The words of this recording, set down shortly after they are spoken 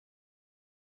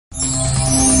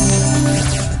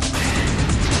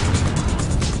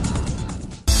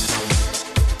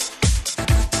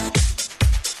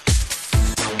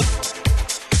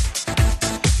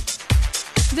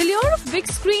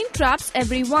traps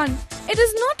everyone. It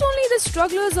is not only the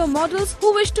strugglers or models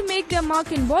who wish to make their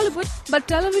mark in Bollywood, but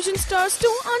television stars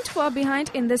too aren't far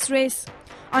behind in this race.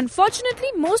 Unfortunately,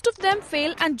 most of them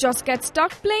fail and just get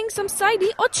stuck playing some sidey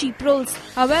or cheap roles.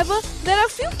 However, there are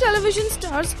few television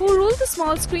stars who rule the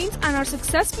small screens and are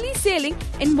successfully sailing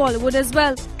in Bollywood as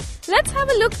well. Let's have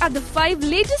a look at the 5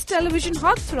 latest television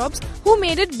heartthrobs who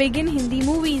made it big in Hindi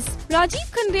movies. Rajiv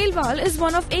Khandelwal is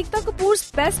one of Ekta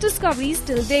Kapoor's best discoveries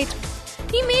till date.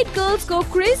 He made girls go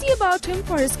crazy about him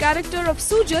for his character of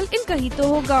Sujal in Kahi To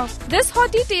Hoga. This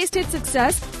hottie tasted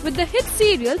success with the hit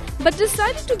serial but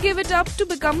decided to give it up to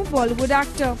become a Bollywood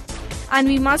actor. And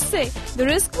we must say, the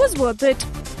risk was worth it.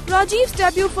 Rajiv's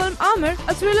debut film Amir,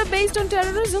 a thriller based on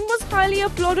terrorism, was highly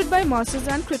applauded by masses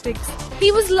and critics.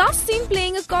 He was last seen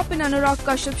playing a cop in Anurag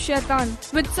Kashyap's Shaitan.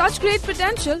 With such great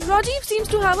potential, Rajiv seems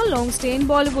to have a long stay in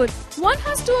Bollywood. One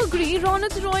has to agree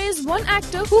Ronit Roy is one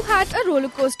actor who had a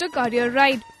rollercoaster career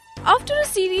ride. After a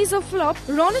series of flops,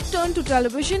 Ronit turned to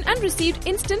television and received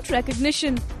instant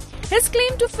recognition. His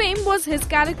claim to fame was his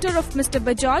character of Mr.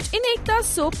 Bajaj in Ekta's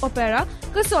soap opera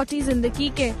Kasauti Zindagi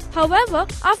Ke. However,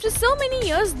 after so many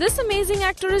years, this amazing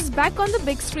actor is back on the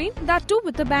big screen, that too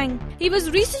with a bang. He was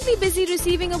recently busy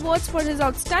receiving awards for his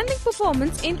outstanding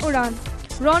performance in Udaan.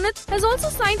 Ronit has also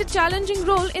signed a challenging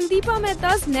role in Deepa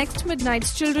Mehta's next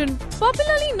Midnight's Children.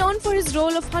 Popularly known for his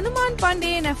role of Hanuman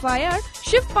Pandey in FIR,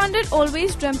 Shiv Pandit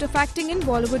always dreamt of acting in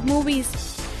Bollywood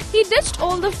movies. He ditched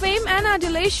all the fame and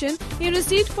adulation he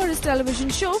received for his television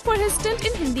show for his stint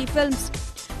in Hindi films.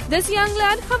 This young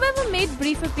lad, however, made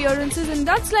brief appearances in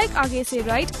duds like Aage Se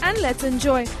Right and Let's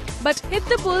Enjoy, but hit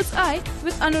the bull's eye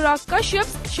with Anurag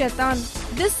Kashyap's Shaitan.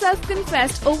 This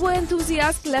self-confessed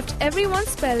over-enthusiast left everyone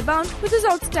spellbound with his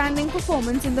outstanding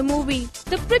performance in the movie.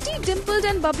 The pretty, dimpled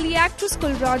and bubbly actress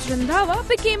Kulraj Randhawa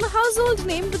became a household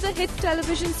name with the hit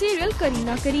television serial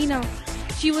Kareena Kareena.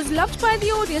 She was loved by the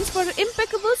audience for her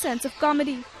impeccable sense of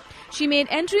comedy. She made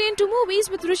entry into movies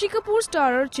with Rishi Kapoor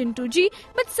starrer Chintu Ji,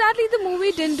 but sadly the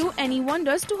movie didn't do any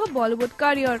wonders to her Bollywood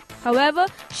career. However,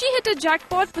 she hit a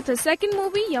jackpot with her second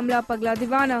movie Yamla Pagla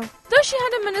Divana. Though she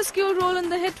had a minuscule role in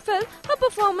the hit film, her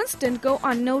performance didn't go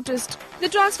unnoticed. The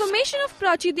transformation of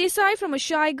Prachi Desai from a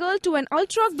shy girl to an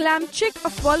ultra-glam chick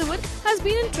of Bollywood has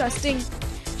been interesting.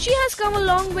 She has come a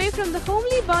long way from the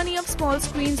homely bunny of small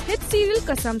screen's hit serial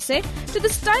Kasam Se to the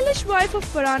stylish wife of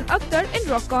Farhan Akhtar in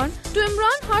Rock On to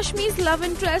Imran Hashmi's love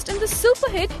interest in the super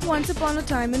hit Once Upon a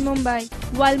Time in Mumbai.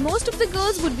 While most of the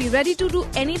girls would be ready to do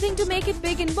anything to make it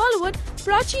big in Bollywood,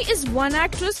 Prachi is one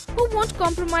actress who won't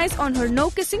compromise on her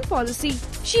no-kissing policy.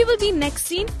 She will be next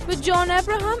seen with John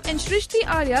Abraham in Shrishti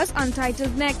Arya's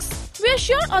Untitled Next. We are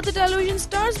sure other television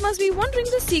stars must be wondering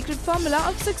the secret formula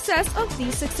of success of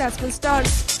these successful stars.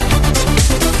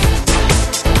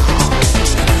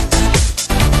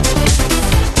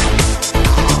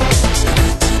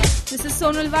 This is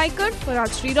Sonal Vaikar for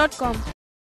Rajshri.com.